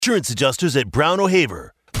Insurance adjusters at Brown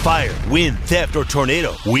O'Haver. Fire, wind, theft, or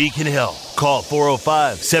tornado, we can help. Call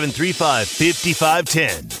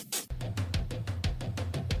 405-735-5510.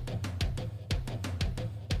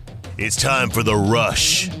 It's time for The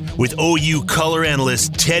Rush with OU color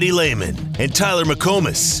analyst Teddy Lehman and Tyler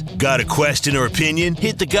McComas. Got a question or opinion?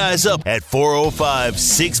 Hit the guys up at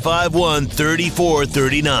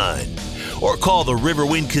 405-651-3439 or call the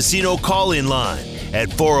Riverwind Casino call-in line at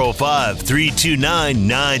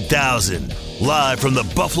 405-329-9000. Live from the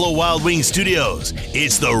Buffalo Wild Wings studios,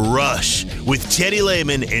 it's The Rush with Teddy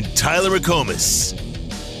Lehman and Tyler McComas.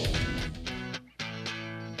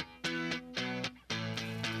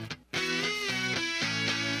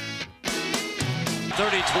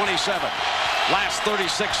 30-27. Last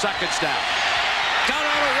 36 seconds now. Got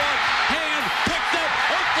out of one. Hand picked up.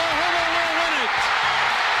 Oklahoma will win it.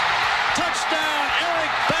 Touchdown,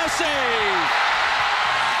 Eric Bassey.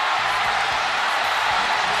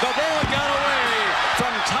 The ball got away from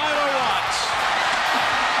Tyler Watts.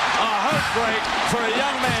 A heartbreak for a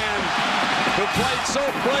young man who played so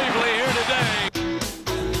bravely here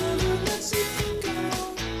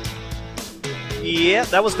today. Yeah,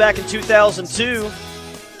 that was back in 2002.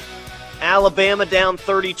 Alabama down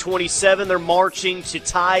 30-27. They're marching to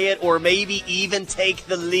tie it or maybe even take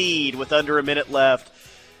the lead with under a minute left.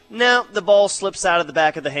 Now, the ball slips out of the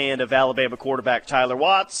back of the hand of Alabama quarterback Tyler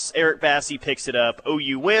Watts. Eric Bassey picks it up.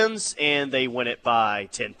 OU wins, and they win it by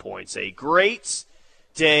 10 points. A great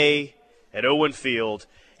day at Owen Field,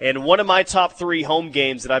 and one of my top 3 home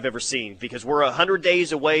games that I've ever seen, because we're 100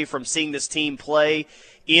 days away from seeing this team play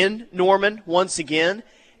in Norman once again.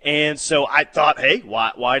 And so I thought, hey,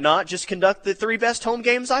 why not just conduct the 3 best home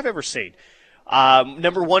games I've ever seen?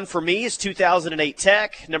 Number 1 for me is 2008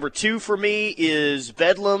 Tech. Number 2 for me is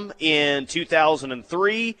Bedlam in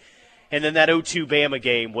 2003. And then that 0-2 Bama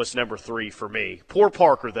game was number 3 for me. Poor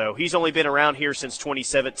Parker, though. He's only been around here since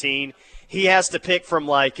 2017. He has to pick from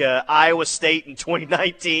Iowa State in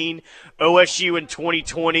 2019, OSU in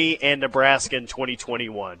 2020, and Nebraska in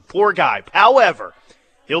 2021. Poor guy. However,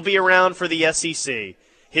 he'll be around for the SEC.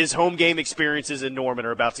 His home game experiences in Norman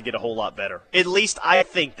are about to get a whole lot better. At least I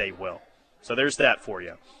think they will. So there's that for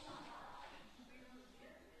you.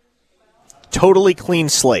 Totally clean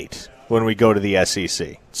slate when we go to the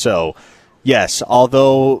SEC. So, yes,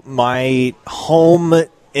 although my home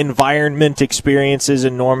environment experiences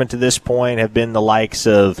in Norman to this point have been the likes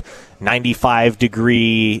of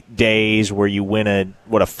 95-degree days where you win a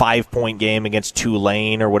 5-point game against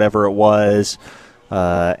Tulane or whatever it was,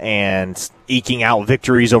 and eking out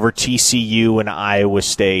victories over TCU and Iowa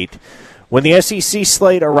State. When the SEC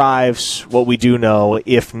slate arrives, what we do know,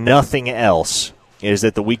 if nothing else, is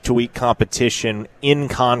that the week-to-week competition in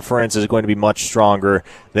conference is going to be much stronger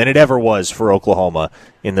than it ever was for Oklahoma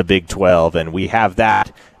in the Big 12, and we have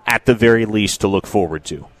that at the very least to look forward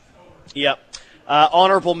to. Yep.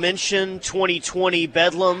 Honorable mention, 2020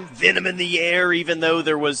 Bedlam, venom in the air, even though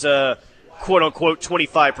there was a quote-unquote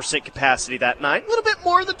 25% capacity that night. A little bit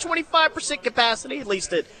more than 25% capacity, at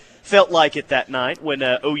least it felt like it that night when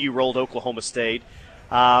OU rolled Oklahoma State.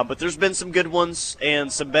 But there's been some good ones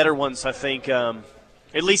and some better ones, I think.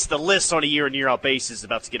 At least the list on a year-in, year-out basis is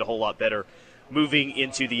about to get a whole lot better moving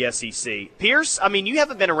into the SEC. Pierce, I mean, you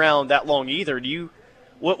haven't been around that long either.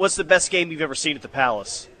 What's the best game you've ever seen at the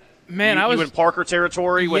Palace? Man, you in Parker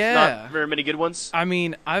territory with not very many good ones? I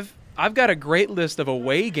mean, I've got a great list of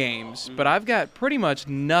away games, but I've got pretty much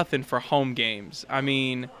nothing for home games. I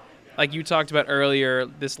mean, like you talked about earlier,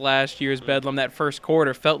 this last year's Bedlam, that first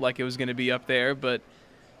quarter felt like it was going to be up there, but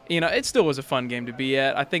it still was a fun game to be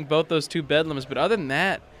at. I think both those 2 Bedlams, but other than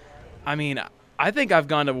that, I mean, I think I've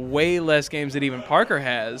gone to way less games than even Parker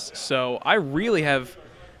has, so I really have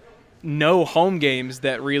no home games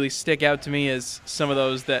that really stick out to me as some of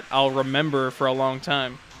those that I'll remember for a long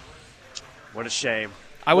time. What a shame.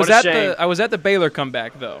 I was at the Baylor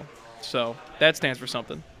comeback though, so that stands for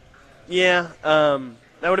something. Yeah,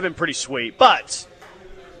 that would have been pretty sweet. But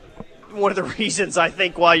one of the reasons I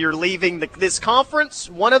think why you're leaving this conference,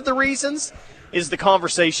 one of the reasons is the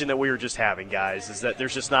conversation that we were just having, guys, is that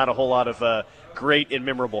there's just not a whole lot of great and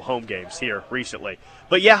memorable home games here recently.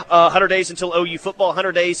 But yeah, 100 days until OU football,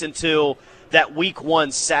 100 days until that week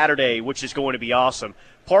 1 Saturday, which is going to be awesome.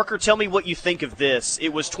 Parker, tell me what you think of this. It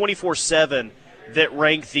was 24/7 that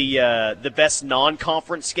ranked the best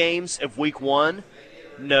non-conference games of week 1.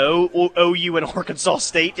 No, OU and Arkansas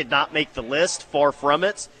State did not make the list, far from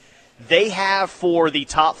it. They have for the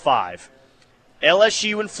top 5,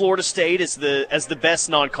 LSU and Florida State as the best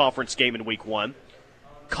non-conference game in week 1.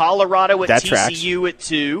 Colorado at that TCU tracks. At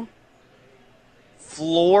 2.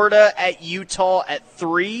 Florida at Utah at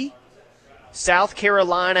 3. South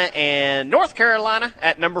Carolina and North Carolina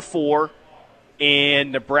at number 4,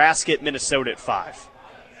 and Nebraska at Minnesota at 5.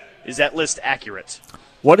 Is that list accurate?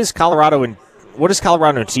 What is Colorado and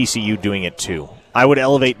TCU doing at 2? I would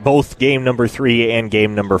elevate both game number 3 and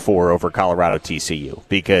game number 4 over Colorado TCU,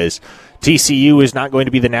 because TCU is not going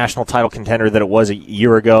to be the national title contender that it was a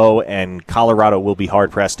year ago, and Colorado will be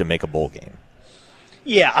hard-pressed to make a bowl game.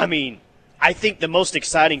 Yeah, I mean, I think the most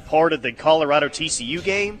exciting part of the Colorado-TCU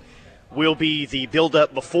game will be the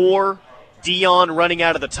build-up before, Deion running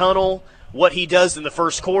out of the tunnel, what he does in the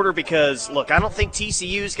first quarter, because, look, I don't think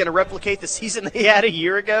TCU is going to replicate the season they had a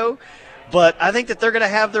year ago, but I think that they're going to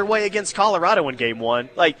have their way against Colorado in game 1.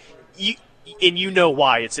 Like, you know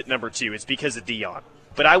why it's at number 2. It's because of Deion.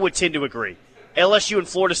 But I would tend to agree. LSU and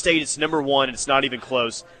Florida State, it's number 1, and it's not even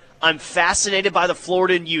close. I'm fascinated by the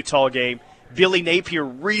Florida and Utah game. Billy Napier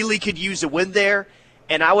really could use a win there,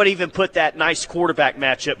 and I would even put that nice quarterback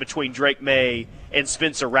matchup between Drake May and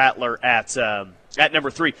Spencer Rattler at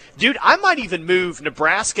number 3. Dude, I might even move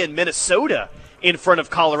Nebraska and Minnesota in front of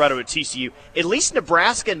Colorado and TCU. At least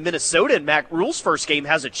Nebraska and Minnesota in Mac Rule's first game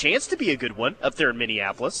has a chance to be a good one up there in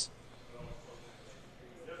Minneapolis.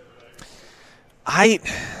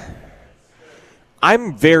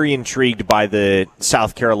 I'm very intrigued by the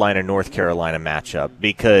South Carolina-North Carolina matchup,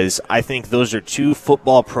 because I think those are two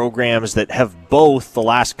football programs that have both the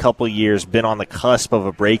last couple of years been on the cusp of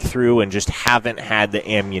a breakthrough and just haven't had the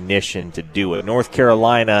ammunition to do it. North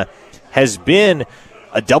Carolina has been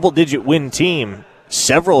a double-digit win team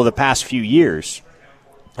several of the past few years,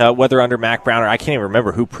 whether under Mac Brown or I can't even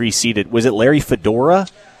remember who preceded. Was it Larry Fedora?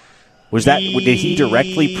 Did he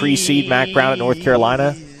directly precede Mac Brown at North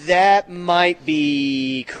Carolina? That might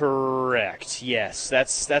be correct. Yes,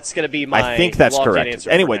 that's going to be my. I think that's correct.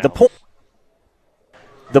 Anyway, the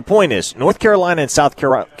point is, North Carolina and South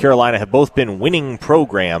Carolina have both been winning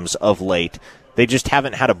programs of late. They just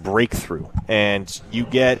haven't had a breakthrough, and you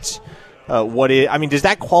get does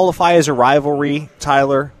that qualify as a rivalry,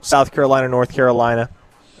 Tyler? South Carolina, North Carolina?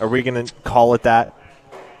 Are we going to call it that?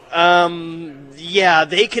 Yeah,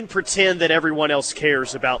 they can pretend that everyone else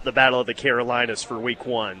cares about the Battle of the Carolinas for Week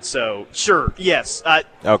 1. So, sure, yes.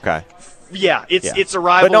 Okay. Yeah, it's a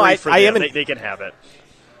rivalry for them. They can have it.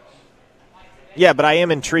 Yeah, but I am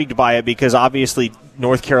intrigued by it because obviously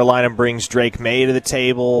North Carolina brings Drake May to the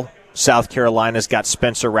table. South Carolina's got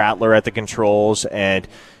Spencer Rattler at the controls, and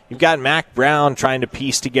you've got Mac Brown trying to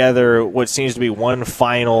piece together what seems to be one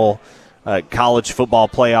final college football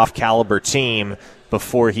playoff caliber team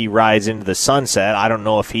before he rides into the sunset. I don't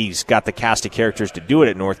know if he's got the cast of characters to do it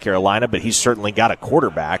at North Carolina, but he's certainly got a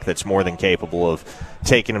quarterback that's more than capable of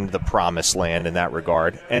taking him to the promised land in that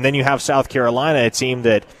regard. And then you have South Carolina, a team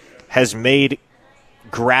that has made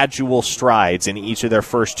gradual strides in each of their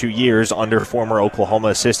first 2 years under former Oklahoma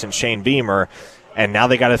assistant Shane Beamer, and now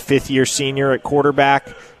they got a fifth-year senior at quarterback.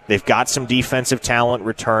 They've got some defensive talent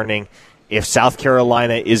returning. If South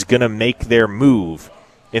Carolina is going to make their move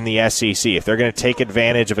in the SEC, if they're going to take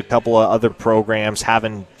advantage of a couple of other programs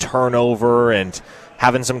having turnover and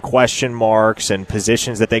having some question marks and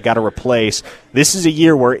positions that they got to replace, this is a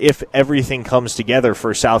year where if everything comes together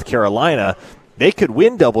for South Carolina, they could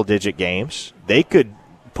win double-digit games. They could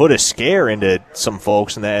put a scare into some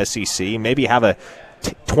folks in the SEC, maybe have a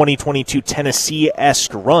 2022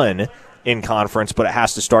 Tennessee-esque run in conference, but it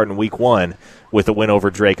has to start in Week 1 with a win over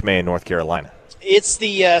Drake May in North Carolina. It's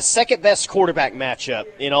the second-best quarterback matchup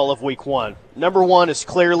in all of Week 1. Number 1 is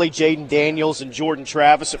clearly Jaden Daniels and Jordan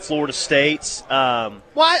Travis at Florida State. I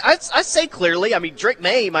say clearly. I mean, Drake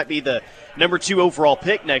May might be the number 2 overall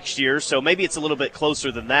pick next year, so maybe it's a little bit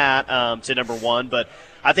closer than that to number 1. But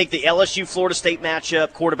I think the LSU-Florida State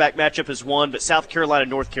matchup, quarterback matchup is 1, but South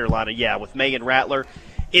Carolina-North Carolina, yeah, with May and Rattler,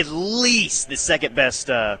 at least the second-best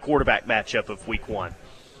quarterback matchup of Week 1.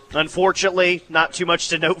 Unfortunately, not too much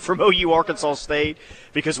to note from OU Arkansas State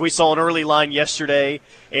because we saw an early line yesterday,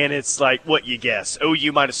 and it's like what you guess.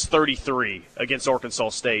 OU minus 33 against Arkansas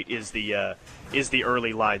State is the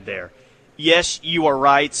early line there. Yes, you are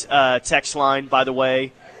right. Text line, by the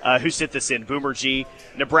way. Who sent this in? Boomer G.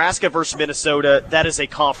 Nebraska versus Minnesota, that is a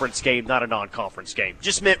conference game, not a non-conference game.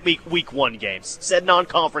 Just meant week 1 games. Said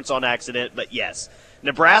non-conference on accident, but yes.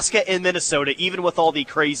 Nebraska and Minnesota, even with all the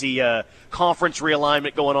crazy conference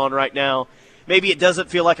realignment going on right now, maybe it doesn't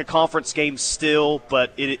feel like a conference game still,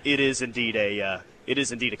 but it is indeed a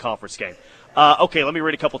conference game. Okay, let me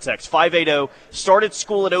read a couple texts. 580 started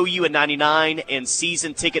school at OU in '99 and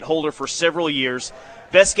season ticket holder for several years.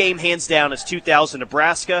 Best game hands down is 2000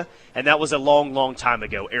 Nebraska, and that was a long, long time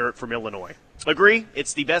ago. Eric from Illinois. Agree?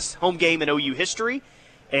 It's the best home game in OU history,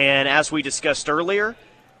 and as we discussed earlier,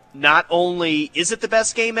 not only is it the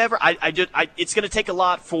best game ever, it's going to take a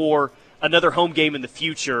lot for another home game in the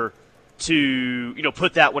future to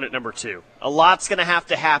put that one at number 2. A lot's going to have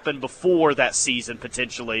to happen before that season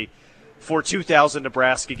potentially for 2000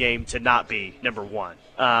 Nebraska game to not be number 1.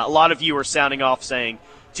 A lot of you are sounding off saying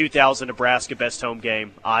 2000 Nebraska best home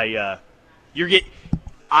game. I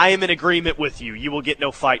am in agreement with you. You will get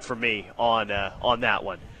no fight from me on that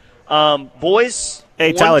one. Boys.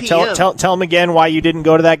 Hey, Tyler, tell them again why you didn't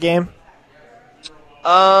go to that game.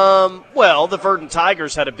 Well, the Verdon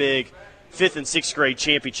Tigers had a big 5th and 6th grade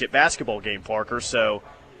championship basketball game, Parker. So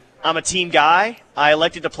I'm a team guy. I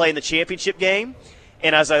elected to play in the championship game.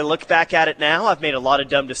 And as I look back at it now, I've made a lot of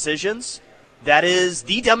dumb decisions. That is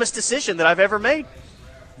the dumbest decision that I've ever made.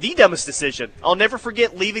 The dumbest decision. I'll never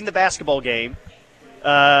forget leaving the basketball game.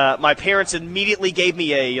 My parents immediately gave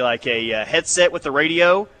me a headset with the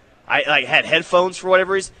radio. I had headphones for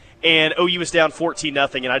whatever reason, and OU was down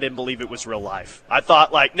 14-0, and I didn't believe it was real life. I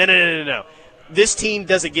thought, no. This team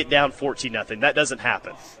doesn't get down 14-0. That doesn't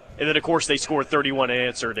happen. And then, of course, they scored 31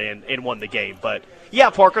 unanswered and won the game. But, yeah,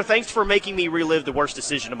 Parker, thanks for making me relive the worst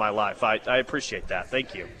decision of my life. I appreciate that.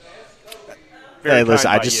 Thank you. Hey, listen,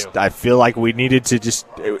 I feel like we needed to just,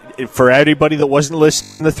 for everybody that wasn't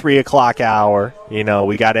listening to the 3 o'clock hour,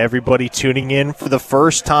 we got everybody tuning in for the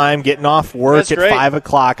first time, getting off work at 5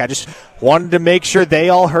 o'clock. I just wanted to make sure they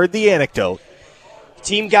all heard the anecdote.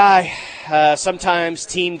 Team guy, sometimes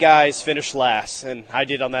team guys finish last, and I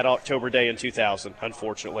did on that October day in 2000,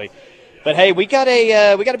 unfortunately. But hey, we got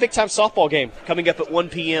a big time softball game coming up at 1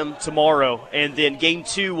 p.m. tomorrow, and then game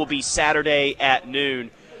 2 will be Saturday at noon.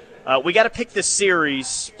 We got to pick this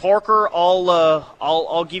series. Parker,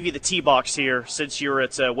 I'll give you the tee box here since you're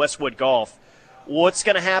at Westwood Golf. What's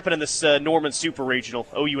going to happen in this Norman Super Regional,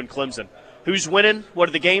 OU and Clemson? Who's winning? What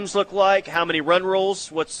do the games look like? How many run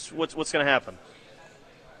rolls? What's going to happen?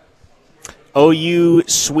 OU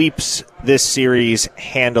sweeps this series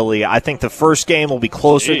handily. I think the first game will be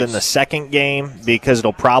closer than the second game because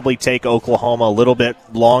it'll probably take Oklahoma a little bit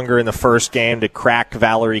longer in the first game to crack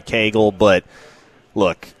Valerie Cagle. But,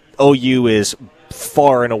 look, OU is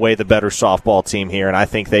far and away the better softball team here, and I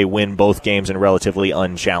think they win both games in relatively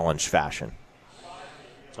unchallenged fashion.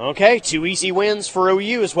 Okay, 2 easy wins for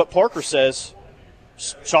OU is what Parker says.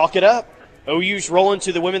 Chalk it up. OU's rolling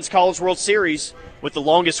to the Women's College World Series with the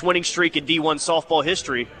longest winning streak in D1 softball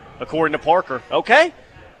history, according to Parker. Okay.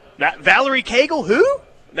 Now, Valerie Cagle, who?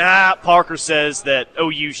 Parker says that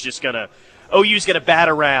OU's gonna bat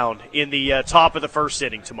around in the top of the first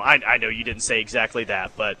inning tomorrow. I know you didn't say exactly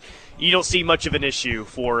that, but you don't see much of an issue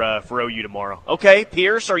for OU tomorrow. Okay,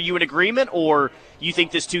 Pierce, are you in agreement, or you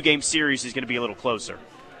think this 2-game series is going to be a little closer?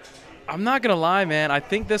 I'm not gonna lie, man. I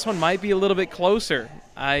think this one might be a little bit closer.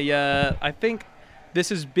 I think this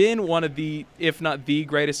has been one of the, if not the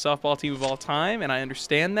greatest softball team of all time, and I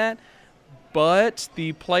understand that. But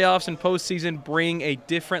the playoffs and postseason bring a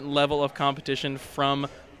different level of competition from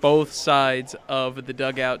both sides of the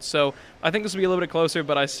dugout. So I think this will be a little bit closer,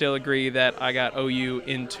 but I still agree that I got OU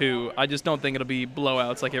in 2. I just don't think it'll be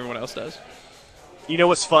blowouts like everyone else does. You know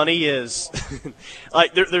what's funny is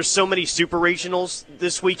there's so many super regionals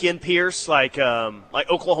this weekend, Pierce, like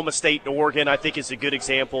Oklahoma State and Oregon, I think is a good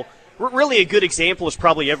example. Really a good example is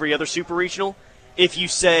probably every other super regional. If you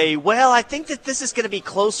say, well, I think that this is going to be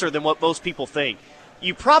closer than what most people think,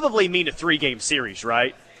 you probably mean a 3-game series,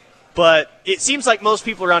 right? But it seems like most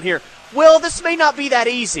people around here, well, this may not be that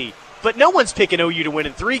easy, but no one's picking OU to win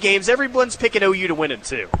in 3 games. Everyone's picking OU to win in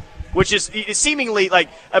 2, which is seemingly like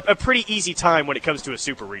a pretty easy time when it comes to a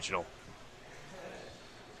super regional.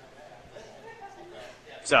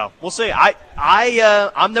 So we'll see.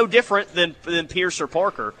 I'm no different than Pierce or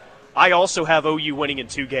Parker. I also have OU winning in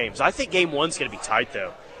 2 games. I think game 1's going to be tight,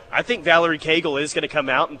 though. I think Valerie Cagle is going to come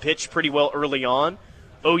out and pitch pretty well early on.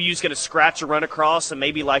 OU's going to scratch a run across and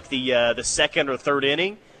maybe like the second or third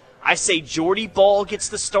inning. I say Jordy Ball gets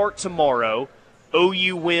the start tomorrow.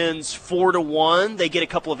 OU wins 4-1. They get a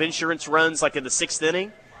couple of insurance runs like in the 6th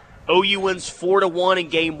inning. OU wins 4-1 in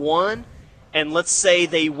game 1. And let's say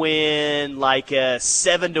they win like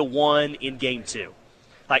 7-1 in game 2.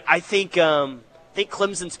 I think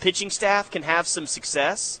Clemson's pitching staff can have some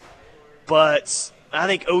success, but I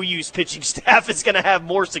think OU's pitching staff is going to have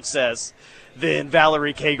more success than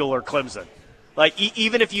Valerie Cagle or Clemson.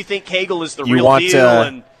 Even if you think Cagle is the real deal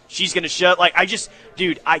and she's going to shut,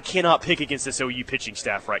 I cannot pick against this OU pitching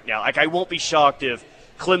staff right now. I won't be shocked if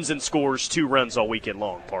Clemson scores 2 runs all weekend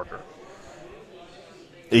long, Parker.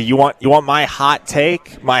 You want my hot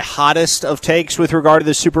take, my hottest of takes with regard to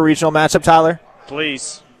the super regional matchup, Tyler?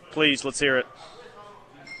 Please, let's hear it.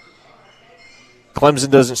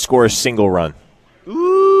 Clemson doesn't score a single run.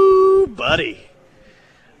 Ooh. buddy.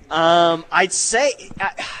 I'd say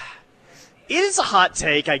it is a hot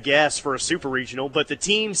take, I guess, for a super regional, but the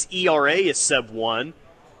team's ERA is sub-1.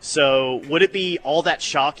 So would it be all that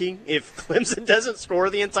shocking if Clemson doesn't score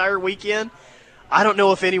the entire weekend? I don't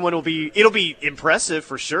know if anyone will be – it'll be impressive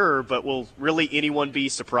for sure, but will really anyone be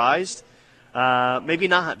surprised? Maybe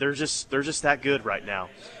not. They're just that good right now.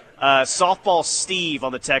 Softball Steve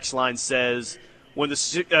on the text line says when the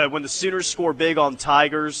Sooners score big on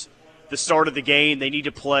Tigers, the start of the game, they need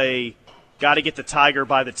to play "Got to Get the Tiger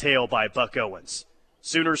by the Tail" by Buck Owens.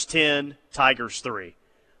 Sooners 10, Tigers 3.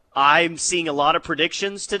 I'm seeing a lot of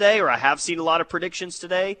predictions today, or I have seen a lot of predictions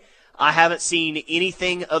today. I haven't seen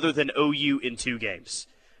anything other than OU in 2 games.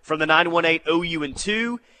 From the 918, OU in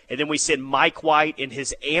 2, and then we send Mike White in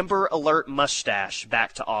his Amber Alert mustache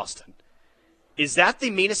back to Austin. Is that the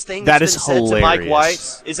meanest thing that's been said to Mike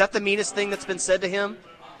White? Is that the meanest thing that's been said to him?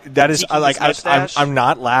 That is I'm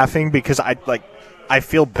not laughing because I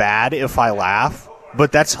feel bad if I laugh,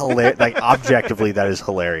 but that's hilarious. Objectively, that is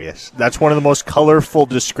hilarious. That's one of the most colorful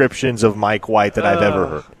descriptions of Mike White that I've ever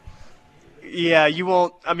heard. Yeah, you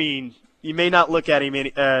won't. I mean, you may not look at him,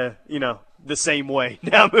 the same way.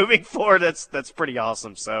 Now, moving forward, that's pretty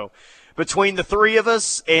awesome. So, between the 3 of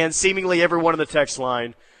us and seemingly everyone on the text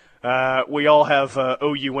line, we all have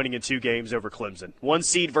OU winning in 2 games over Clemson. 1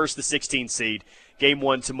 seed versus the 16 seed. Game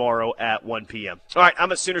 1 tomorrow at 1 p.m. All right,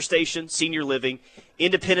 I'm at Sooner Station, Senior Living.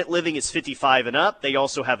 Independent living is 55 and up. They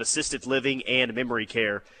also have assisted living and memory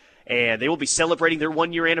care. And they will be celebrating their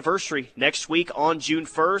 1-year anniversary next week on June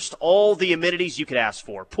 1st. All the amenities you could ask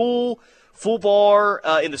for. Pool, full bar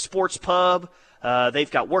in the sports pub.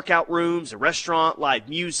 They've got workout rooms, a restaurant, live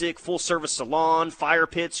music, full-service salon, fire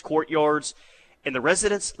pits, courtyards. And the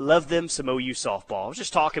residents love them some OU softball. I was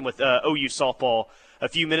just talking with OU softball a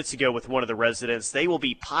few minutes ago with one of the residents. They will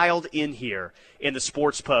be piled in here in the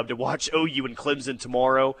sports pub to watch OU and Clemson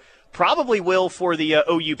tomorrow. Probably will for the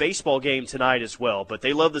OU baseball game tonight as well. But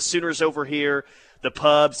they love the Sooners over here. The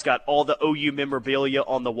pub's got all the OU memorabilia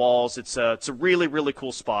on the walls. It's a really, really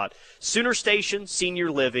cool spot. Sooner Station, Senior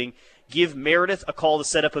Living. Give Meredith a call to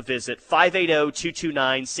set up a visit.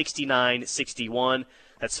 580-229-6961.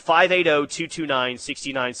 That's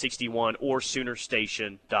 580-229-6961 or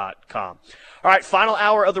Soonerstation.com. All right, final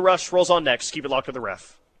hour of the Rush rolls on next. Keep it locked to the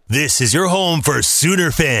Ref. This is your home for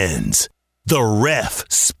Sooner fans. The Ref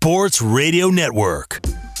Sports Radio Network.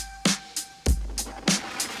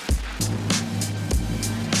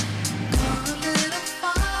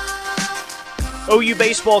 OU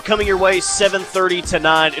baseball coming your way 7:30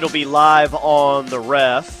 tonight. It'll be live on the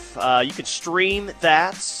Ref. You can stream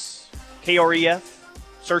that, KREF.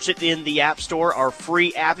 Search it in the App Store, our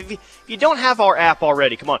free app. If you don't have our app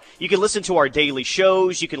already, come on. You can listen to our daily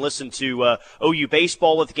shows. You can listen to OU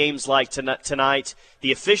baseball with games like tonight.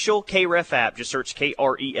 The official KREF app, just search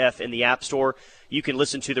KREF in the App Store. You can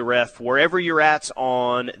listen to the Ref wherever you're at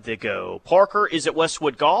on the go. Parker is at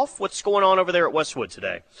Westwood Golf. What's going on over there at Westwood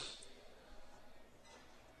today?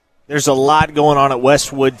 There's a lot going on at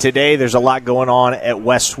Westwood today. There's a lot going on at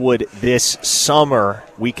Westwood this summer.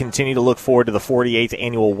 We continue to look forward to the 48th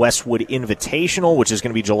Annual Westwood Invitational, which is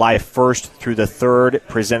going to be July 1st through the 3rd,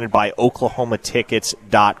 presented by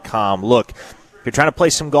OklahomaTickets.com. Look, if you're trying to play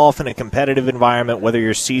some golf in a competitive environment, whether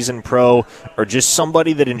you're a seasoned pro or just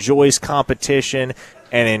somebody that enjoys competition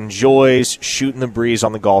and enjoys shooting the breeze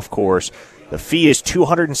on the golf course, the fee is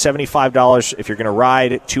 $275 if you're going to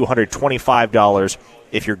ride, $225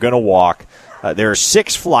 if you're going to walk. There are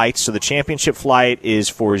 6 flights, so the championship flight is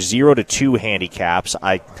for 0 to 2 handicaps.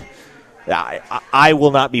 I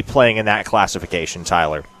will not be playing in that classification,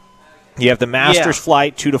 Tyler. You have the Masters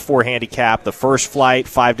flight, 2 to 4 handicap. The first flight,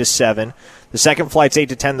 5 to 7. The second flight's 8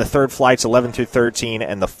 to 10. The third flight's 11 through 13.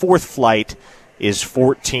 And the fourth flight is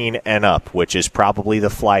 14 and up, which is probably the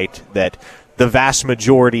flight that the vast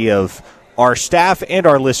majority of our staff and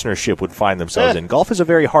our listenership would find themselves in. Golf is a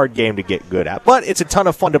very hard game to get good at, but it's a ton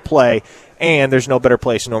of fun to play, and there's no better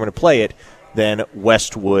place in Norman to play it than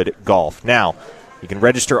Westwood Golf. Now, you can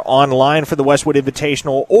register online for the Westwood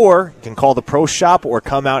Invitational, or you can call the Pro Shop or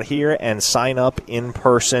come out here and sign up in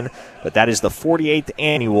person. But that is the 48th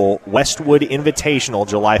Annual Westwood Invitational,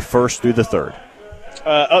 July 1st through the 3rd.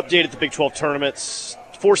 Update at the Big 12 tournaments.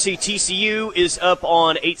 4C TCU is up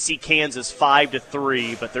on 8C Kansas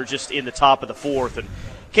 5-3, but they're just in the top of the 4th. And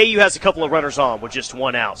KU has a couple of runners on with just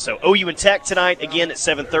 1 out. So OU and Tech tonight, again at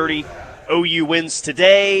 7:30. OU wins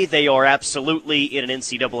today. They are absolutely in an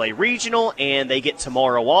NCAA regional, and they get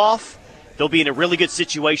tomorrow off. They'll be in a really good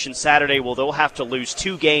situation Saturday where they'll have to lose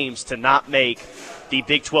 2 games to not make the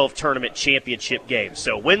Big 12 tournament championship game.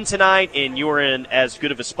 So win tonight, and you're in as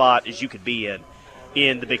good of a spot as you could be in.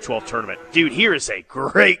 in the Big 12 tournament? Dude, here is a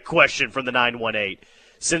great question from the 918.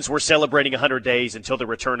 Since we're celebrating 100 days until the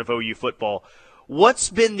return of OU football, what's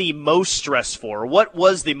been the most stressful, or what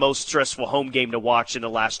was the most stressful home game to watch in the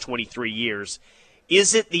last 23 years?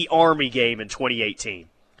 Is it the Army game in 2018?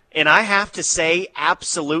 And I have to say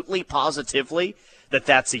absolutely, positively, that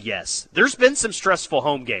that's a yes. There's been some stressful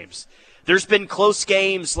home games. There's been close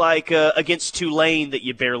games like against Tulane that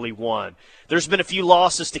you barely won. There's been a few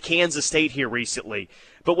losses to Kansas State here recently.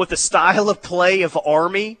 But with the style of play of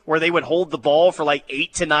Army, where they would hold the ball for like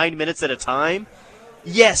 8 to 9 minutes at a time,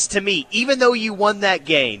 yes, to me, even though you won that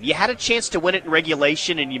game, you had a chance to win it in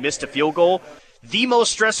regulation and you missed a field goal, the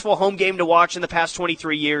most stressful home game to watch in the past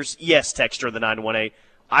 23 years, yes, Texter in the 918,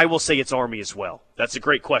 I will say it's Army as well. That's a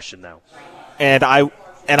great question, though. And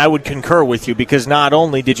I would concur with you, because not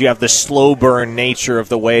only did you have the slow burn nature of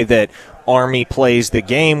the way that Army plays the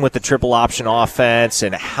game with the triple option offense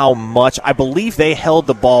and how much, I believe they held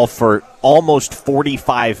the ball for almost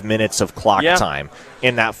 45 minutes of clock time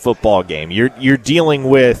in that football game. You're dealing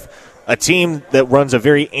with a team that runs a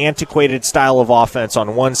very antiquated style of offense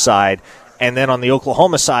on one side, and then on the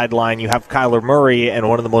Oklahoma sideline you have Kyler Murray and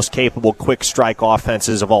one of the most capable quick strike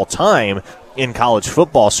offenses of all time in college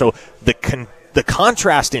football. So the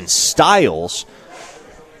contrast in styles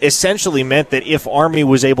essentially meant that if Army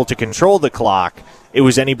was able to control the clock, it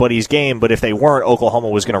was anybody's game, but if they weren't, Oklahoma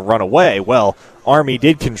was going to run away. Well, Army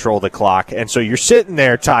did control the clock, and so you're sitting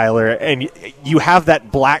there, Tyler, and you have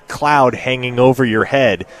that black cloud hanging over your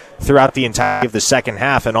head throughout the entirety of the second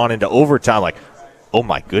half and on into overtime, like, oh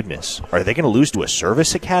my goodness, are they going to lose to a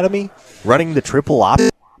service academy running the triple option?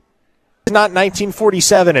 It's not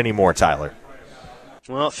 1947 anymore, Tyler.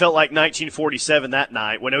 Well, it felt like 1947 that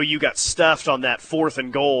night when OU got stuffed on that 4th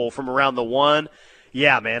and goal from around the 1.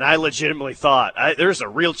 Yeah, man, I legitimately thought there's a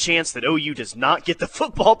real chance that OU does not get the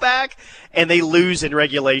football back and they lose in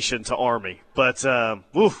regulation to Army. But,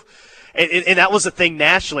 and that was the thing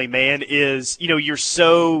nationally, man, is, you're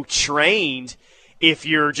so trained if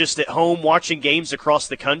you're just at home watching games across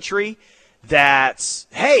the country that,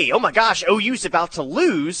 hey, oh my gosh, OU's about to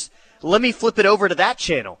lose. Let me flip it over to that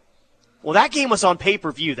channel. Well, that game was on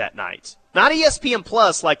pay-per-view that night. Not ESPN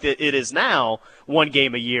Plus like it is now, one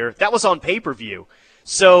game a year. That was on pay-per-view.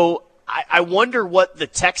 So I wonder what the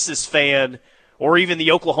Texas fan or even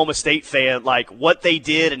the Oklahoma State fan, like what they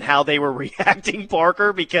did and how they were reacting,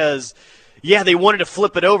 Parker, because, yeah, they wanted to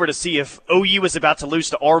flip it over to see if OU was about to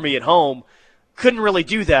lose to Army at home. Couldn't really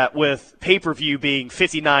do that with pay-per-view being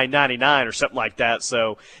 $59.99 or something like that.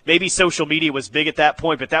 So maybe social media was big at that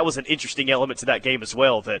point, but that was an interesting element to that game as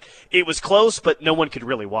well, that it was close, but no one could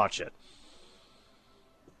really watch it.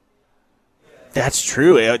 That's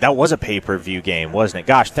true. That was a pay-per-view game, wasn't it?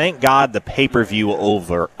 Gosh, thank God the pay-per-view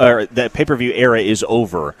era is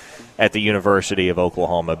over at the University of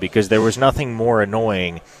Oklahoma, because there was nothing more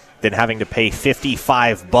annoying than having to pay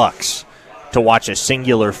 $55 to watch a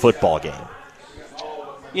singular football game.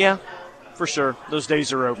 Yeah, for sure. Those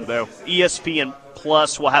days are over, though. ESPN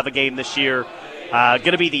Plus will have a game this year. Going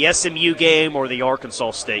to be the SMU game or the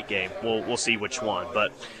Arkansas State game. We'll see which one.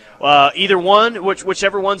 But either one,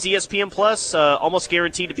 whichever one's ESPN Plus, almost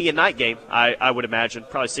guaranteed to be a night game, I would imagine.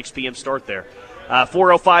 Probably 6 p.m. start there.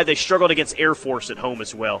 4:05, they struggled against Air Force at home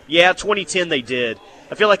as well. Yeah, 2010 they did.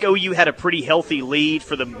 I feel like OU had a pretty healthy lead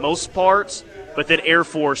for the most part, but then Air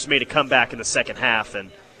Force made a comeback in the second half.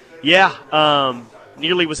 And, yeah,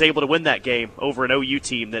 nearly was able to win that game over an OU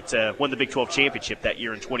team that won the Big 12 championship that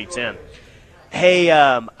year in 2010. Hey,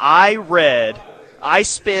 I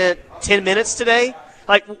spent 10 minutes today.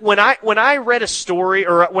 Like when I read a story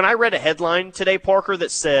or when I read a headline today, Parker,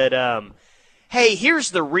 that said, hey,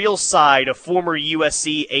 here's the real side of former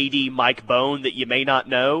USC AD Mike Bohn that you may not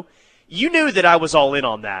know. You knew that I was all in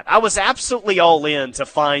on that. I was absolutely all in to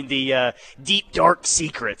find the deep, dark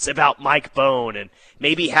secrets about Mike Bohn and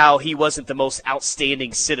maybe how he wasn't the most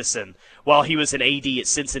outstanding citizen while he was an AD at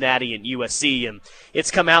Cincinnati and USC. And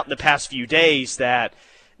it's come out in the past few days that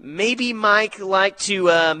maybe Mike liked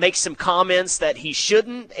to make some comments that he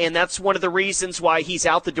shouldn't, and that's one of the reasons why he's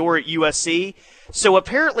out the door at USC. So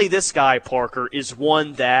apparently this guy, Parker, is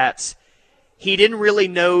one that he didn't really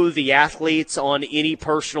know the athletes on any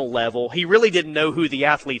personal level. He really didn't know who the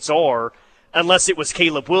athletes are unless it was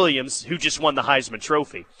Caleb Williams, who just won the Heisman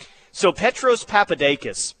Trophy. So Petros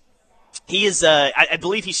Papadakis, he is, I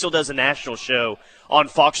believe he still does a national show on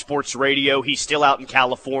Fox Sports Radio. He's still out in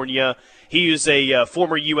California. He was a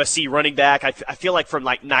former USC running back, I feel like from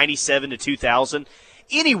like 97 to 2000.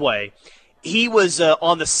 Anyway, he was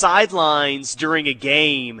on the sidelines during a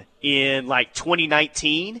game in like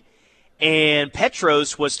 2019, and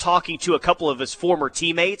Petros was talking to a couple of his former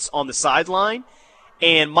teammates on the sideline,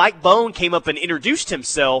 And Mike Bohn came up and introduced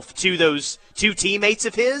himself to those two teammates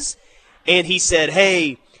of his, and he said,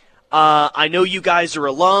 hey, I know you guys are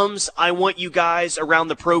alums. I want you guys around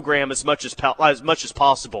the program as much as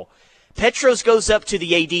possible. Petros goes up to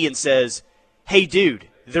the AD and says, hey, dude,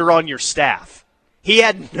 they're on your staff. He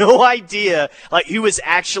had no idea who was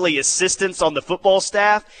actually assistants on the football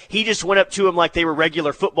staff. He just went up to them like they were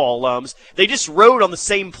regular football alums. They just rode on the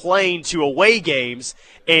same plane to away games,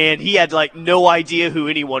 and he had no idea who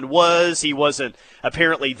anyone was. He wasn't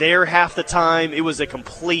apparently there half the time. It was a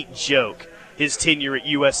complete joke, his tenure at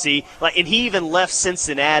USC. And he even left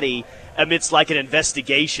Cincinnati amidst an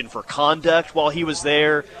investigation for conduct while he was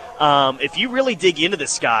there. If you really dig into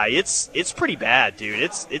this guy, it's pretty bad, dude.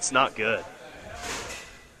 It's not good.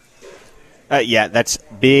 Yeah, that's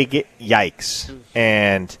big yikes.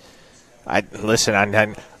 And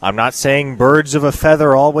I'm not saying birds of a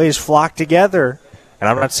feather always flock together. And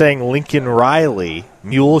I'm not saying Lincoln Riley,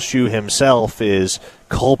 Muleshoe himself, is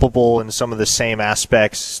culpable in some of the same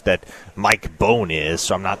aspects that Mike Bohn is.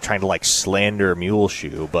 So I'm not trying to slander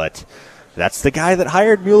Muleshoe, but that's the guy that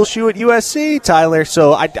hired Muleshoe at USC, Tyler.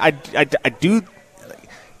 So I do.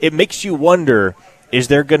 It makes you wonder. Is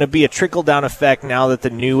there going to be a trickle-down effect now that the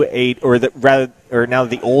new now that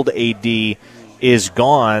the old AD is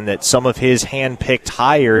gone, that some of his hand-picked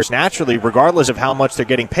hires, naturally, regardless of how much they're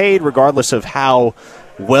getting paid, regardless of how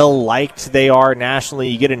well-liked they are nationally,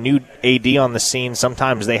 you get a new AD on the scene,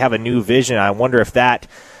 sometimes they have a new vision. I wonder if that,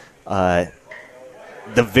 the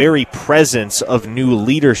very presence of new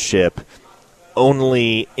leadership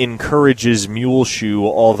only encourages Muleshoe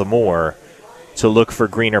all the more to look for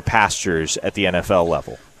greener pastures at the NFL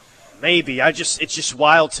level. Maybe. It's just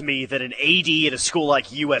wild to me that an AD at a school like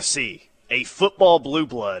USC, a football blue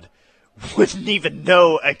blood, wouldn't even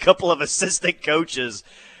know a couple of assistant coaches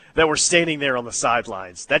that were standing there on the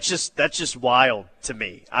sidelines. That's just wild to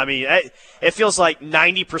me. I mean, it feels like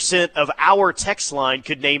 90% of our text line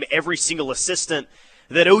could name every single assistant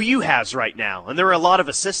that OU has right now, and there are a lot of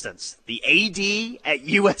assistants. The AD at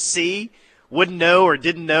USC wouldn't know or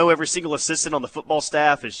didn't know every single assistant on the football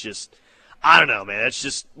staff is just, I don't know, man. That's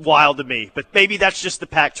just wild to me. But maybe that's just the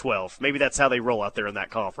Pac-12. Maybe that's how they roll out there in that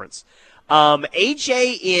conference.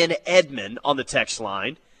 AJ in Edmond on the text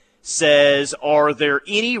line says, are there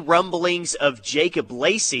any rumblings of Jacob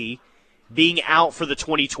Lacey being out for the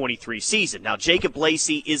 2023 season? Now, Jacob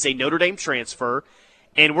Lacey is a Notre Dame transfer,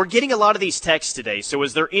 and we're getting a lot of these texts today. So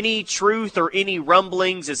is there any truth or any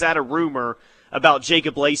rumblings? Is that a rumor about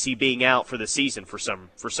Jacob Lacey being out for the season for some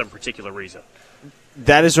particular reason?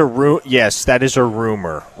 That is yes, that is a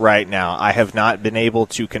rumor right now. I have not been able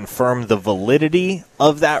to confirm the validity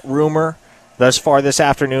of that rumor thus far this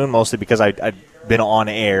afternoon, mostly because I've been on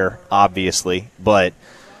air, obviously. But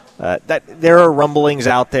that there are rumblings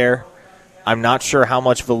out there. I'm not sure how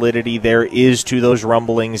much validity there is to those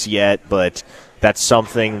rumblings yet, but that's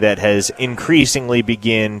something that has increasingly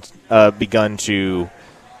begun to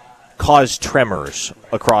cause tremors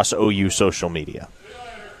across OU social media.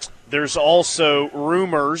 There's also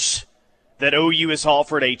rumors that OU has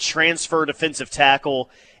offered a transfer defensive tackle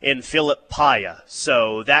in Philip Paya.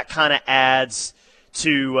 So that kind of adds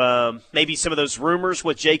to maybe some of those rumors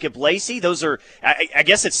with Jacob Lacey. Those are, I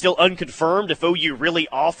guess it's still unconfirmed if OU really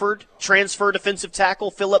offered transfer defensive tackle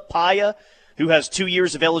Philip Paya, who has 2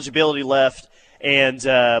 years of eligibility left and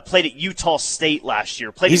played at Utah State last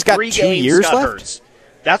year. Played He's in got 3 2 games, years got left? hurt.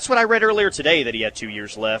 That's what I read earlier today, that he had 2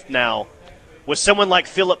 years left. Now, with someone like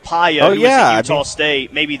Philip Paya, who is at Utah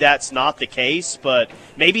State, maybe that's not the case, but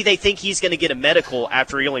maybe they think he's going to get a medical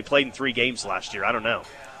after he only played in 3 games last year. I don't know.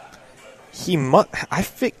 I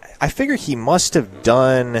figure he must have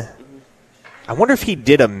done. I wonder if he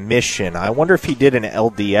did a mission. I wonder if he did an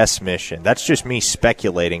LDS mission. That's just me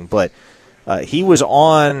speculating, but he was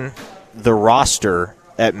on the roster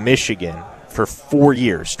at Michigan for 4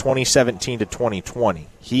 years, 2017 to 2020.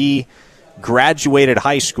 He graduated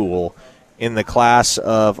high school in the class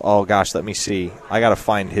of, let me see. I got to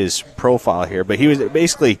find his profile here. But he was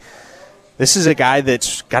basically, this is a guy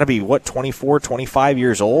that's got to be, 24, 25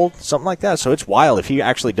 years old, something like that. So it's wild if he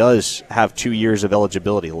actually does have 2 years of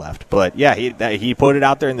eligibility left. But, yeah, he put it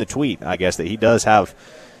out there in the tweet, I guess, that he does have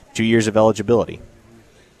 2 years of eligibility.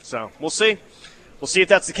 So we'll see. We'll see if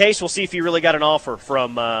that's the case. We'll see if he really got an offer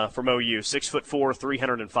from OU. 6'4",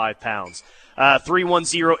 305 pounds.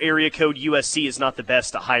 310 area code USC is not the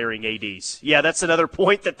best at hiring ADs. Yeah, that's another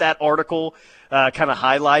point that article kind of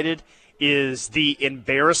highlighted, is the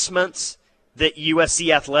embarrassments that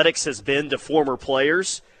USC athletics has been to former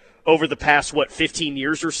players over the past, 15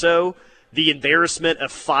 years or so. The embarrassment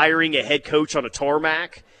of firing a head coach on a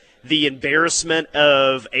tarmac. The embarrassment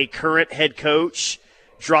of a current head coach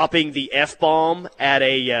dropping the F-bomb at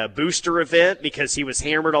a booster event because he was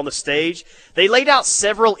hammered on the stage. They laid out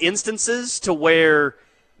several instances to where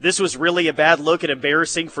this was really a bad look and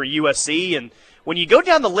embarrassing for USC. And when you go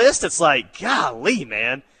down the list, it's like, golly,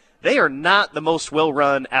 man, they are not the most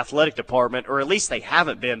well-run athletic department, or at least they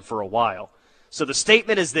haven't been for a while. So the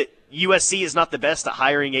statement is that USC is not the best at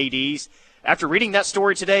hiring ADs. After reading that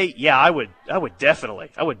story today, yeah, I would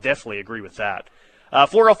definitely agree with that.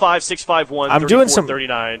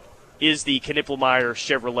 405-651-3439 is the Knippelmeyer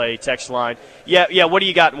Chevrolet text line. Yeah, what do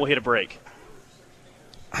you got, and we'll hit a break.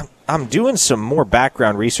 I'm doing some more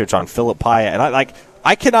background research on Philip Paya, and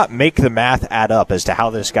I cannot make the math add up as to how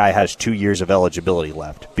this guy has 2 years of eligibility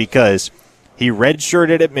left, because he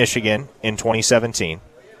redshirted at Michigan in 2017.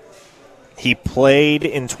 He played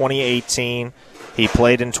in 2018. He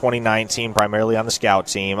played in 2019 primarily on the scout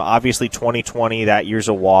team. Obviously 2020, that year's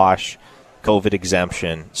a wash, COVID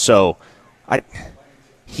exemption. So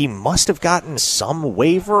he must have gotten some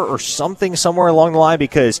waiver or something somewhere along the line,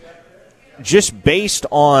 because just based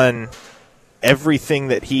on everything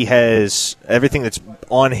that's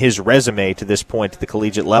on his resume to this point at the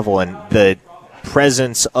collegiate level and the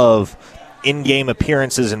presence of in-game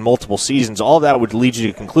appearances in multiple seasons, all that would lead you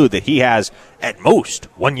to conclude that he has at most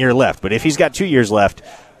 1 year left. But if he's got 2 years left,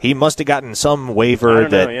 he must have gotten some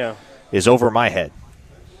waiver is over my head.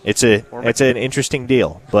 It's an interesting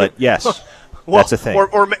deal, but yes. Well, that's a thing.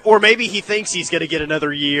 Or maybe he thinks he's going to get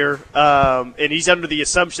another year, and he's under the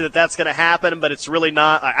assumption that that's going to happen, but it's really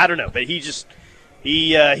not. I don't know, but he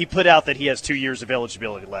put out that he has 2 years of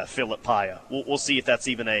eligibility left, Philip Paya. We'll see if that's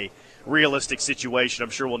even a realistic situation. I'm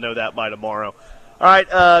sure we'll know that by tomorrow. All right,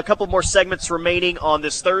 a couple more segments remaining on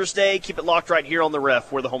this Thursday. Keep it locked right here on The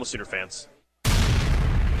Ref. We're the home of Sooner fans.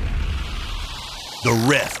 The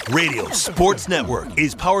Ref Radio Sports Network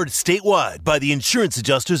is powered statewide by the insurance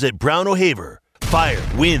adjusters at Brown O'Haver. Fire,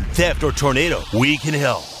 wind, theft, or tornado, we can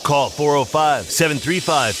help. Call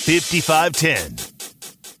 405-735-5510.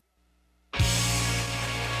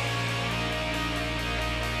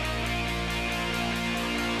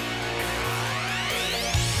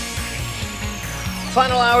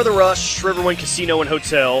 Final hour of The Rush, Riverwind Casino and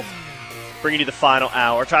Hotel. Bringing you the final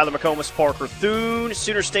hour. Tyler McComas, Parker Thune.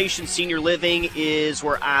 Sooner Station Senior Living is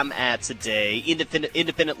where I'm at today.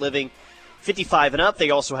 Independent living, 55 and up. They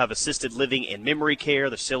also have assisted living and memory care.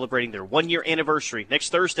 They're celebrating their 1 year anniversary next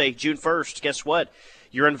Thursday, June 1st. Guess what?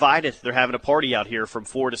 You're invited. They're having a party out here from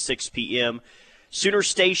 4 to 6 p.m.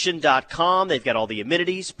 Soonerstation.com. They've got all the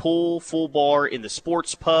amenities, pool, full bar in the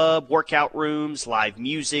sports pub, workout rooms, live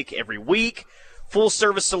music every week.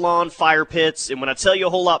 Full-service salon, fire pits, and when I tell you a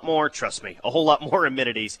whole lot more, trust me, a whole lot more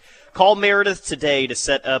amenities. Call Meredith today to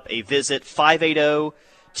set up a visit,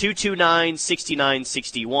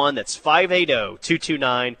 580-229-6961. That's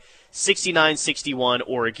 580-229-6961,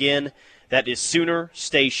 or again, that is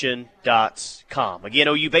Soonerstation.com. Again,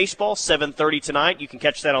 OU Baseball, 7:30 tonight. You can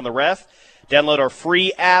catch that on the Ref. Download our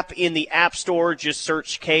free app in the App Store. Just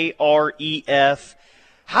search KREF.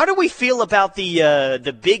 How do we feel about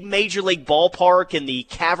the big Major League ballpark and the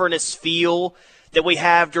cavernous feel that we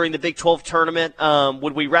have during the Big 12 tournament?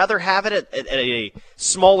 Would we rather have it at a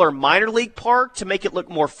smaller minor league park to make it look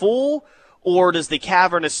more full, or does the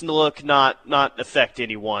cavernous look not affect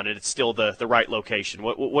anyone and it's still the right location?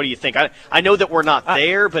 What do you think? I know that we're not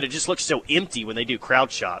there, but it just looks so empty when they do crowd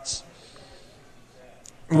shots.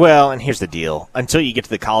 Well, and here's the deal. Until you get to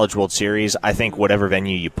the College World Series, I think whatever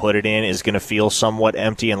venue you put it in is going to feel somewhat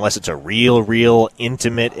empty unless it's a real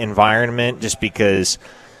intimate environment, just because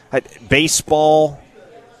baseball,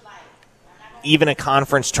 even a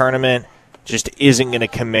conference tournament, just isn't going to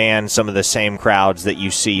command some of the same crowds that you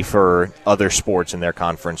see for other sports in their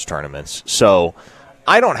conference tournaments. So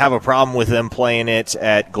I don't have a problem with them playing it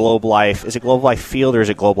at Globe Life. Is it Globe Life Field or is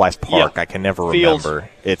it Globe Life Park? Yeah. I can never remember.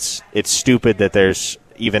 It's stupid that there's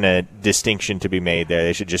even a distinction to be made there.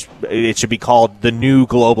 It should be called the new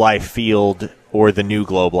Globe Life Field or the new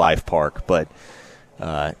Globe Life Park. But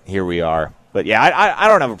here we are. But yeah, I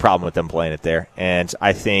don't have a problem with them playing it there. And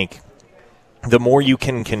I think the more you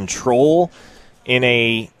can control in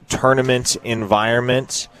a tournament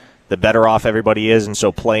environment, the better off everybody is. And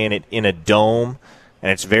so playing it in a dome,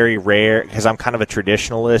 and it's very rare because I'm kind of a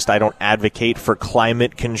traditionalist. I don't advocate for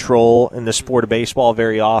climate control in the sport of baseball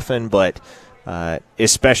very often, but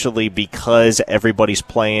especially because everybody's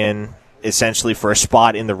playing essentially for a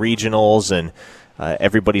spot in the regionals and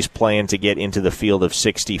everybody's playing to get into the field of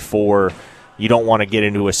 64. You don't want to get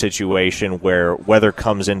into a situation where weather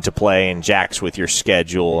comes into play and jacks with your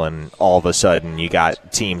schedule, and all of a sudden you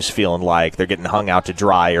got teams feeling like they're getting hung out to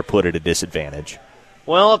dry or put at a disadvantage.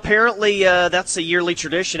 Well, apparently that's a yearly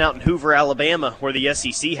tradition out in Hoover, Alabama, where the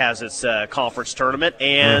SEC has its conference tournament,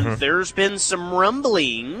 and there's been some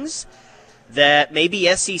rumblings that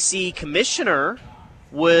maybe SEC commissioner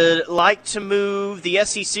would like to move the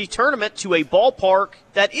SEC tournament to a ballpark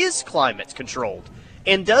that is climate controlled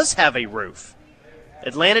and does have a roof.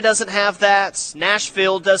 Atlanta doesn't have that.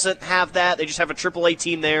 Nashville doesn't have that. They just have a AAA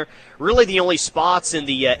team there. Really the only spots in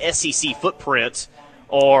the SEC footprint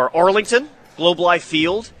are Arlington, Globe Life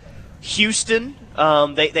Field, Houston.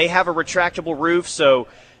 They have a retractable roof, so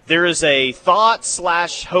there is a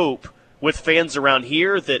thought/hope with fans around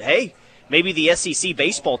here that, hey, maybe the SEC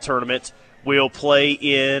baseball tournament will play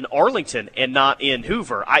in Arlington and not in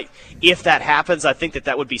Hoover. If that happens, I think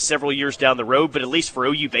that would be several years down the road, but at least for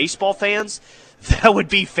OU baseball fans, that would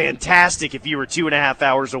be fantastic if you were 2.5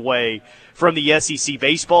 hours away from the SEC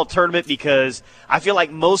baseball tournament, because I feel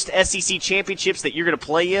like most SEC championships that you're going to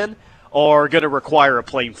play in are going to require a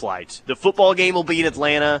plane flight. The football game will be in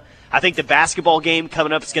Atlanta. I think the basketball game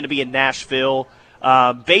coming up is going to be in Nashville.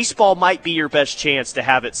 Baseball might be your best chance to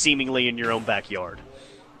have it seemingly in your own backyard.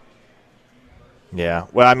 Yeah.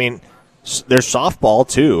 Well, I mean, there's softball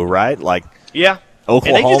too, right? Like, yeah.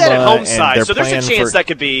 Oklahoma, and they do that at home side, so there's a chance for, that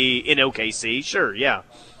could be in OKC. Sure, yeah.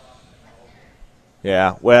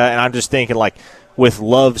 Yeah, well, and I'm just thinking, like, with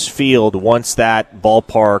Love's Field, once that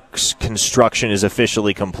ballpark's construction is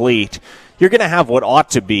officially complete, you're going to have what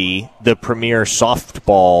ought to be the premier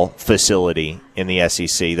softball facility in the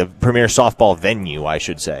SEC, the premier softball venue, I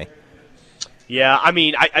should say. Yeah, I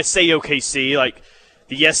mean, I say OKC, like,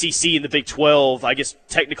 the SEC and the Big 12, I guess,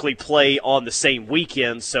 technically play on the same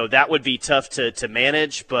weekend, so that would be tough to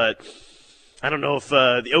manage. But I don't know if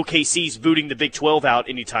the OKC's booting the Big 12 out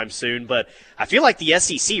anytime soon. But I feel like the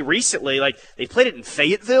SEC recently, like, they played it in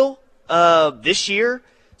Fayetteville this year.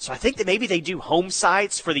 So I think that maybe they do home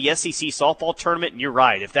sites for the SEC softball tournament. And you're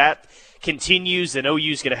right. If that continues, then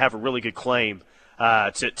OU's going to have a really good claim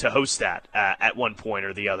to host that at one point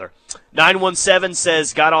or the other. 917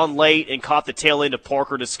 says, got on late and caught the tail end of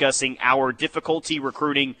Parker discussing our difficulty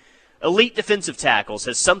recruiting elite defensive tackles.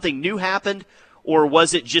 Has something new happened, or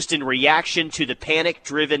was it just in reaction to the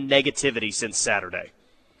panic-driven negativity since Saturday?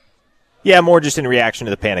 Yeah, more just in reaction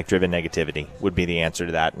to the panic-driven negativity would be the answer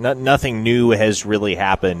to that. Nothing new has really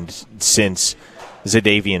happened since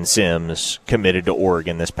Zadavian Sims committed to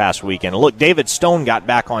Oregon this past weekend. Look, David Stone got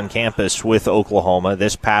back on campus with Oklahoma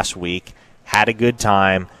this past week, had a good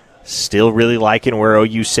time, still really liking where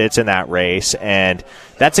OU sits in that race, and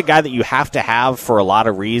that's a guy that you have to have for a lot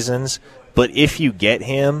of reasons, but if you get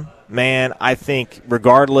him, man, I think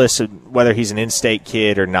regardless of whether he's an in-state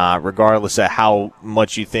kid or not, regardless of how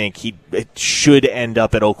much you think he should end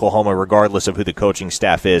up at Oklahoma, regardless of who the coaching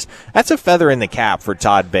staff is, that's a feather in the cap for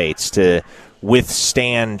Todd Bates to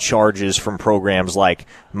withstand charges from programs like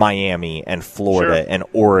Miami and Florida and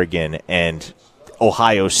Oregon and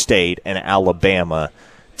Ohio State and Alabama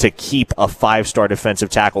to keep a five-star defensive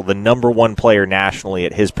tackle, the number one player nationally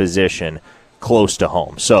at his position, close to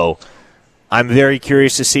home. So I'm very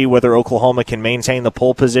curious to see whether Oklahoma can maintain the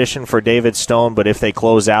pole position for David Stone, but if they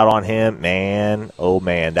close out on him, man, oh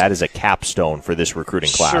man, that is a capstone for this recruiting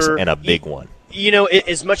class and a big one. You know,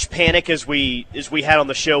 as much panic as we had on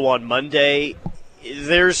the show on Monday,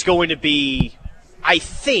 there's going to be, I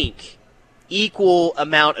think, equal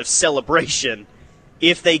amount of celebration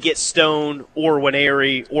if they get Stone or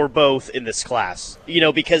Nwaneri or both in this class. You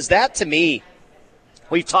know, because that, to me,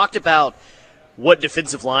 we've talked about what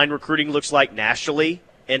defensive line recruiting looks like nationally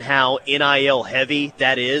and how NIL heavy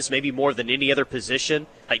that is, maybe more than any other position.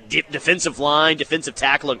 Like defensive line, defensive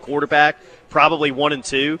tackle, and quarterback, probably 1 and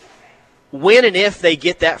 2. When and if they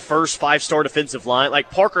get that first five-star defensive line, like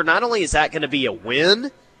Parker, not only is that going to be a win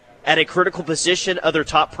at a critical position, other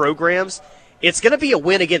top programs, it's going to be a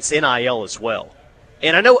win against NIL as well.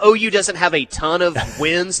 And I know OU doesn't have a ton of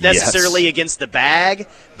wins necessarily against the bag,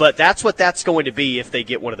 but that's what that's going to be if they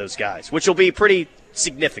get one of those guys, which will be pretty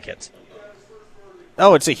significant.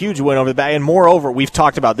 Oh, it's a huge win over the bag. And moreover, we've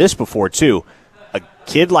talked about this before, too. A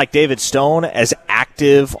kid like David Stone, as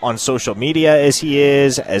active on social media as he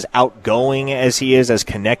is, as outgoing as he is, as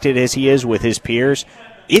connected as he is with his peers,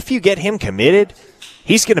 if you get him committed,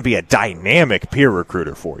 he's going to be a dynamic peer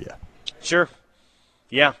recruiter for you. Sure.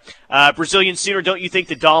 Yeah. Brazilian Sooner, don't you think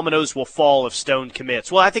the dominoes will fall if Stone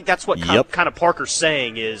commits? Well, I think that's what kind of Parker's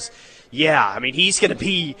saying is, yeah, I mean, he's going to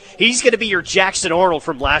be your Jackson Arnold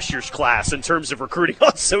from last year's class in terms of recruiting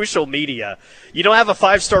on social media. You don't have a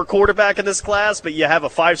five-star quarterback in this class, but you have a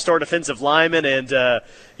five-star defensive lineman, and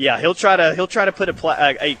he'll try to put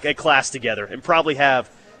a class together and probably have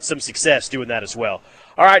some success doing that as well.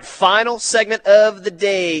 All right, final segment of the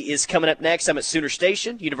day is coming up next. I'm at Sooner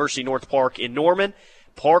Station, University North Park in Norman.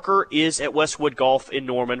 Parker is at Westwood Golf in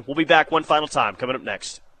Norman. We'll be back one final time coming up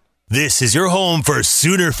next. This is your home for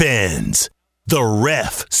Sooner fans. The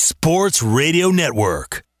Ref Sports Radio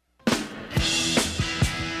Network.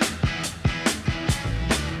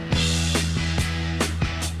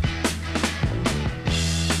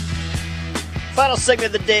 Final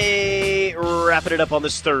segment of the day, wrapping it up on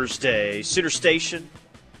this Thursday. Sooner Station,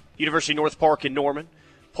 University North Park in Norman.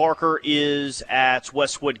 Parker is at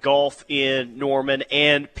Westwood Golf in Norman.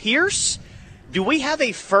 And Pierce, do we have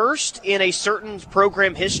a first in a certain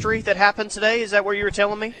program history that happened today? Is that what you were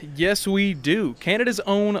telling me? Yes, we do. Canada's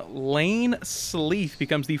own Lane Sleeth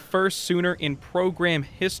becomes the first Sooner in program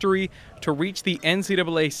history to reach the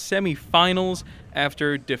NCAA semifinals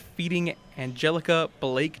after defeating Angelica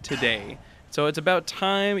Blake today. So it's about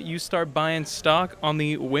time you start buying stock on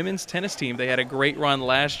the women's tennis team. They had a great run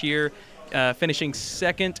last year, finishing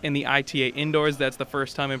second in the ITA Indoors. That's the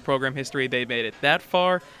first time in program history they made it that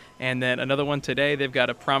far. And then another one today. They've got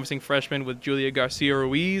a promising freshman with Julia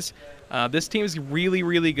Garcia-Ruiz. This team is really,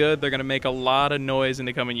 really good. They're going to make a lot of noise in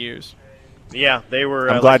the coming years. Yeah, they were,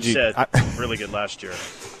 I'm glad like you said, really good last year.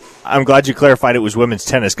 I'm glad you clarified it was women's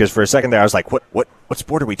tennis, because for a second there I was like, what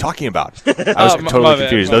sport are we talking about? I was totally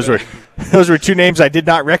confused. Those were two names I did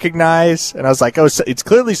not recognize, and I was like, oh, it's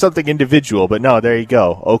clearly something individual. But no, there you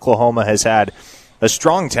go. Oklahoma has had a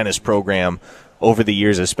strong tennis program over the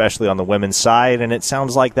years, especially on the women's side, and it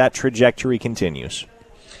sounds like that trajectory continues.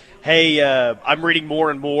 Hey, I'm reading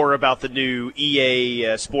more and more about the new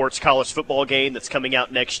EA Sports college football game that's coming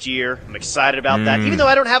out next year. I'm excited about that, even though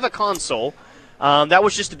I don't have a console. That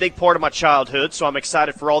was just a big part of my childhood, so I'm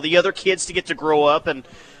excited for all the other kids to get to grow up and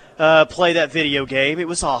play that video game. It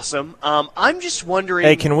was awesome. I'm just wondering.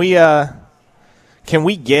 Hey, can we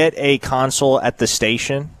get a console at the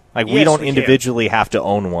station? Like, yes, we don't individually have to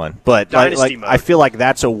own one, but I feel like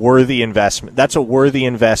that's a worthy investment. That's a worthy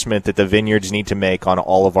investment that the Vineyards need to make on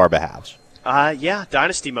all of our behalves. Yeah,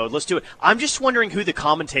 Dynasty mode. Let's do it. I'm just wondering who the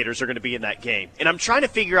commentators are going to be in that game, and I'm trying to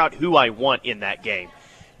figure out who I want in that game.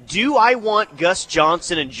 Do I want Gus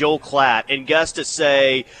Johnson and Joel Klatt, and Gus to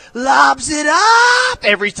say, lobs it up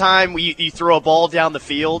every time you throw a ball down the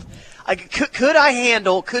field?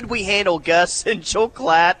 Could we handle Gus and Joel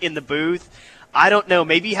Klatt in the booth? I don't know.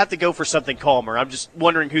 Maybe you have to go for something calmer. I'm just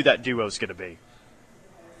wondering who that duo is going to be.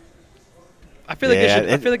 I feel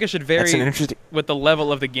like it should vary with the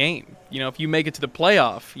level of the game. You know, if you make it to the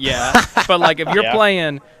playoff, yeah. But like if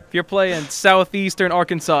you're playing Southeastern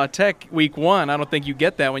Arkansas Tech week 1, I don't think you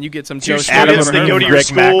get that when you get some two students that go to your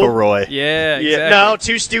school. McElroy. Yeah, exactly. No,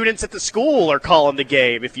 2 students at the school are calling the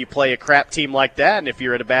game if you play a crap team like that and if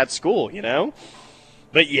you're at a bad school, you know?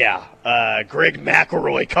 But yeah, Greg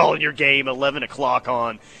McElroy calling your game 11 o'clock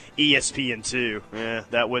on ESPN2. Yeah,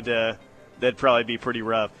 that'd probably be pretty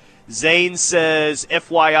rough. Zane says,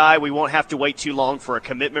 FYI, we won't have to wait too long for a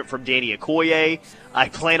commitment from Danny Okoye. I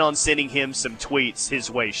plan on sending him some tweets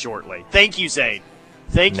his way shortly. Thank you, Zane.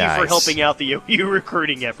 Thank you for helping out the OU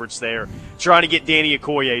recruiting efforts there, trying to get Danny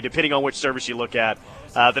Okoye, depending on which service you look at,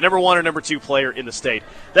 the number 1 or number 2 player in the state.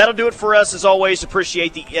 That'll do it for us. As always,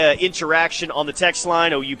 appreciate the interaction on the text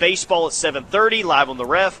line. OU Baseball at 7:30, live on the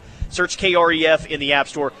Ref. Search KREF in the App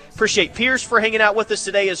Store. Appreciate Pierce for hanging out with us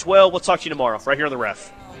today as well. We'll talk to you tomorrow right here on the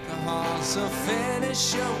Ref.